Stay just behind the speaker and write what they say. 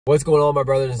What's going on, my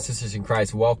brothers and sisters in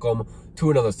Christ? Welcome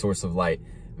to another Source of Light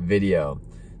video.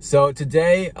 So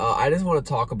today, I just want to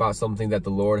talk about something that the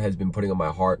Lord has been putting on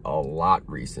my heart a lot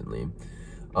recently.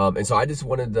 And so I just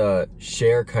wanted to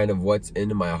share kind of what's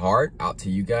in my heart out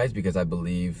to you guys, because I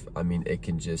believe, it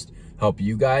can just help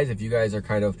you guys if you guys are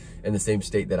kind of in the same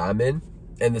state that I'm in.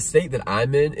 And the state that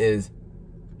I'm in is,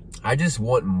 I just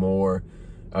want more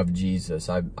of Jesus.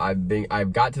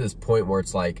 I've got to this point where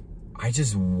it's like, I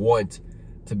just want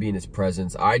to be in his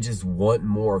presence. I just want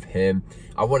more of him.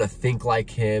 I want to think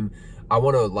like him. I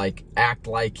want to act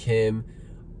like him.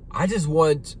 I just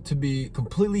want to be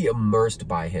completely immersed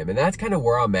by him. And that's kind of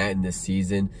where I'm at in this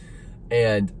season.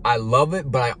 And I love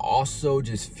it, but I also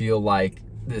just feel like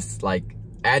this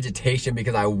agitation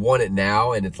because I want it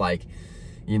now. And it's like,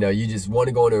 you just want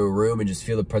to go into a room and just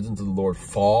feel the presence of the Lord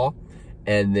fall.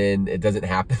 And then it doesn't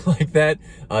happen like that.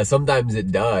 Sometimes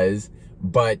it does.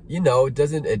 But,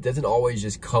 it doesn't always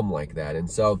just come like that. And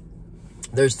so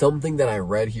there's something that I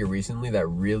read here recently that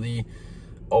really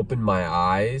opened my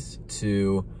eyes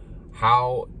to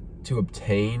how to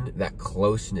obtain that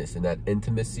closeness and that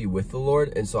intimacy with the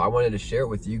Lord. And so I wanted to share it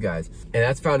with you guys. And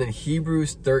that's found in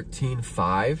Hebrews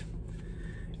 13:5.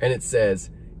 And it says,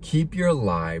 "Keep your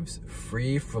lives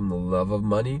free from the love of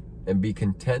money and be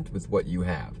content with what you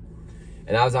have."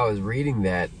 And as I was reading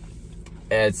that,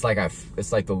 it's like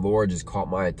the Lord just caught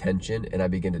my attention, and I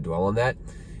began to dwell on that.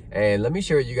 And let me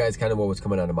share with you guys kind of what was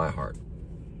coming out of my heart.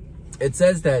 It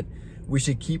says that we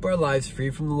should keep our lives free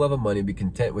from the love of money and be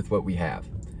content with what we have.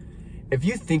 If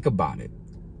you think about it,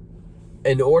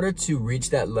 in order to reach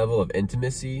that level of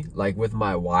intimacy, like with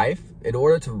my wife, in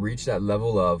order to reach that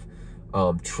level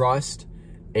of trust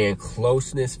and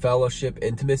closeness, fellowship,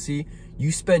 intimacy,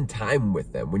 you spend time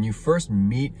with them. When you first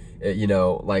meet,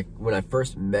 like when I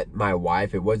first met my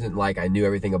wife, it wasn't like I knew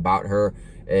everything about her.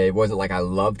 It wasn't like I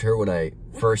loved her when I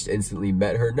first instantly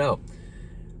met her. No.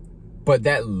 But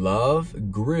that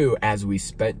love grew as we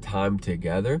spent time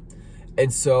together.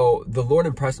 And so the Lord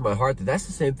impressed in my heart that that's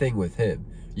the same thing with him.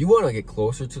 You want to get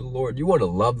closer to the Lord. You want to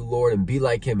love the Lord and be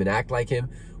like him and act like him.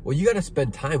 Well, you got to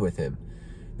spend time with him.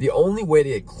 The only way to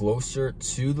get closer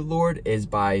to the Lord is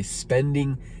by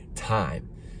spending time.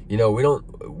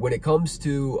 When it comes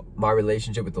to my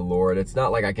relationship with the Lord, it's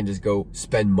not like I can just go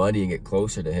spend money and get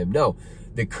closer to him. No,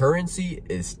 the currency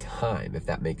is time, if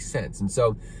that makes sense. And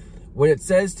so when it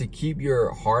says to keep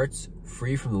your hearts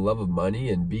free from the love of money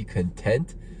and be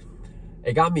content,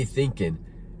 it got me thinking,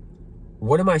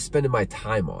 what am I spending my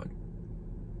time on?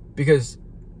 Because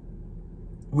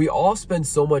we all spend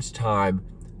so much time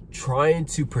trying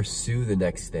to pursue the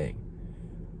next thing.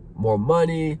 More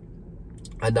money,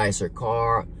 a nicer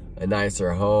car, a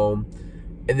nicer home.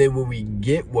 And then when we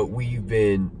get what we've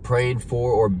been praying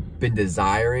for or been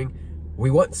desiring,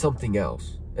 we want something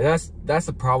else. And that's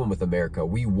the problem with America.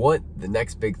 We want the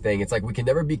next big thing. It's like we can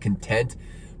never be content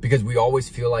because we always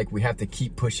feel like we have to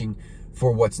keep pushing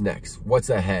for what's next, what's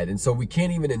ahead. And so we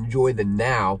can't even enjoy the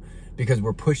now because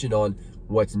we're pushing on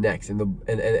what's next. And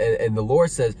the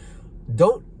Lord says,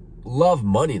 don't love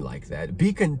money like that.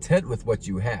 Be content with what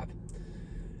you have.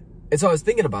 And so I was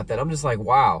thinking about that. I'm just like,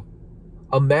 wow,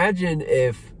 imagine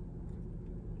if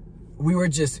we were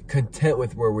just content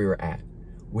with where we were at.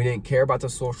 We didn't care about the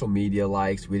social media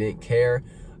likes. We didn't care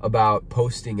about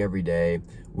posting every day.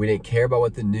 We didn't care about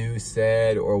what the news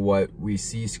said or what we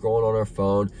see scrolling on our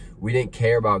phone. We didn't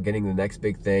care about getting the next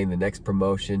big thing, the next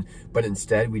promotion, but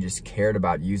instead we just cared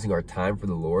about using our time for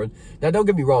the Lord. Now, don't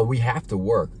get me wrong. We have to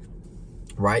work,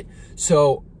 right?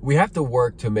 So we have to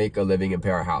work to make a living and pay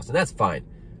our house, and that's fine.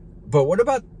 But what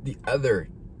about the other,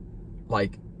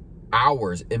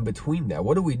 hours in between that?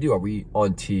 What do we do? Are we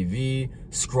on TV,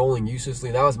 scrolling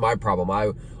uselessly? That was my problem.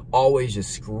 I always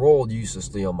just scrolled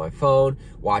uselessly on my phone,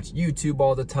 watched YouTube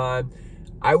all the time.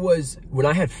 When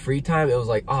I had free time, it was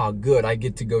like, oh, good. I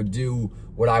get to go do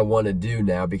what I want to do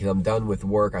now because I'm done with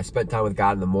work. I spent time with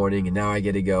God in the morning and now I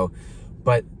get to go.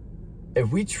 But if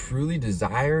we truly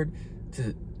desired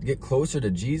to get closer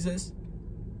to Jesus,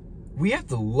 we have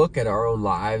to look at our own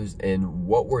lives and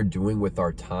what we're doing with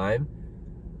our time.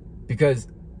 Because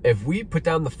if we put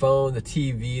down the phone, the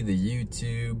TV, the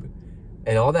YouTube,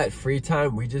 and all that free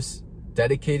time, we just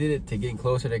dedicated it to getting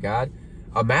closer to God,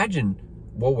 imagine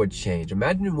what would change.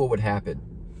 Imagine what would happen.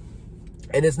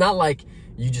 And it's not like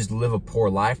you just live a poor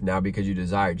life now because you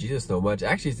desire Jesus so much.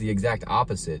 Actually, it's the exact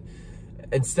opposite.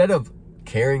 Instead of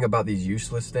caring about these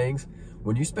useless things,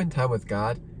 when you spend time with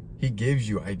God, he gives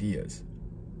you ideas.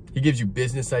 He gives you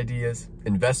business ideas,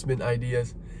 investment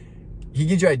ideas. He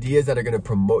gives you ideas that are going to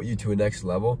promote you to a next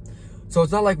level. So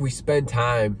it's not like we spend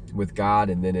time with God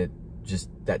and then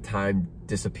that time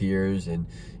disappears and,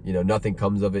 you know, nothing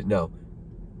comes of it. No,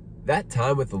 that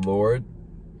time with the Lord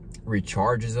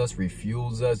recharges us,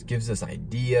 refuels us, gives us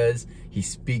ideas. He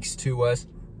speaks to us.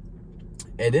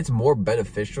 And it's more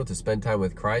beneficial to spend time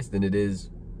with Christ than it is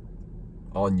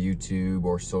on YouTube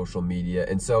or social media.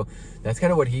 And so that's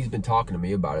kind of what he's been talking to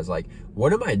me about, is like,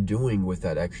 what am I doing with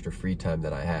that extra free time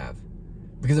that I have?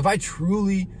 Because if I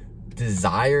truly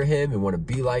desire him and want to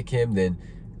be like him, then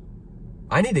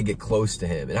I need to get close to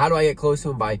him. And how do I get close to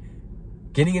him? By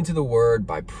getting into the word,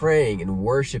 by praying and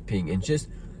worshiping and just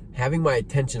having my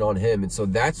attention on him. And so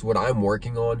that's what I'm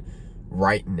working on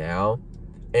right now.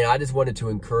 And I just wanted to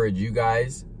encourage you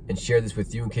guys and share this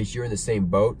with you in case you're in the same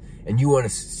boat and you want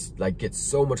to like get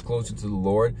so much closer to the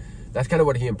Lord. That's kind of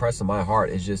what he impressed on my heart,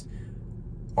 is just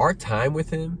our time with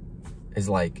him is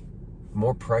like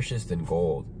more precious than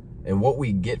gold. And what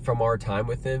we get from our time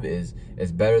with him is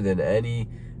better than any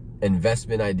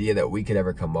investment idea that we could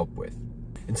ever come up with.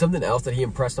 And something else that he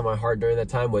impressed on my heart during that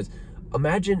time was,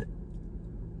 imagine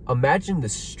the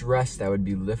stress that would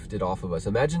be lifted off of us.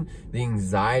 Imagine the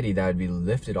anxiety that would be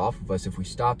lifted off of us if we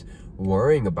stopped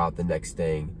worrying about the next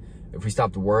thing. If we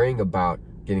stopped worrying about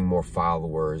getting more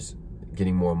followers,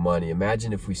 getting more money.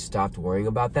 Imagine if we stopped worrying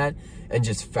about that and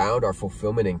just found our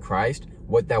fulfillment in Christ,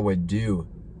 what that would do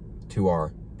to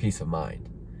our peace of mind.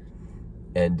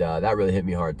 And that really hit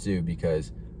me hard too,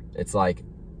 because it's like,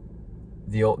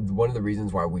 one of the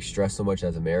reasons why we stress so much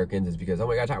as Americans is because, oh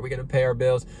my gosh, how are we going to pay our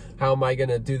bills? How am I going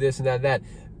to do this and that?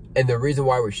 And the reason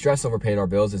why we stress over paying our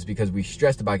bills is because we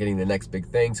stressed about getting the next big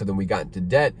thing. So then we got into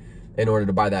debt in order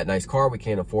to buy that nice car we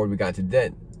can't afford. We got in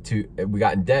debt to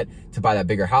buy that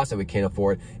bigger house that we can't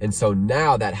afford. And so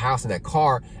now that house and that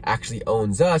car actually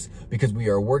owns us because we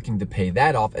are working to pay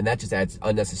that off. And that just adds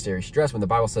unnecessary stress, when the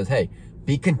Bible says, hey,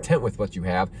 be content with what you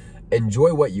have,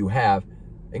 enjoy what you have,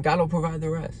 and God will provide the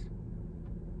rest.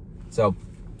 So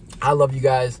I love you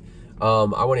guys. I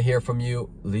want to hear from you.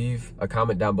 Leave a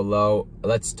comment down below.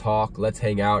 Let's talk. Let's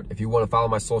hang out. If you want to follow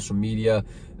my social media,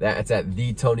 that's at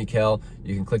the Tony Kell.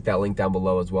 You can click that link down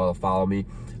below as well to follow me.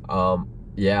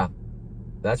 Yeah,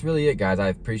 that's really it, guys. I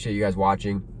appreciate you guys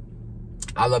watching.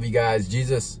 I love you guys.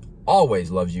 Jesus always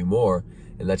loves you more,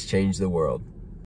 and let's change the world.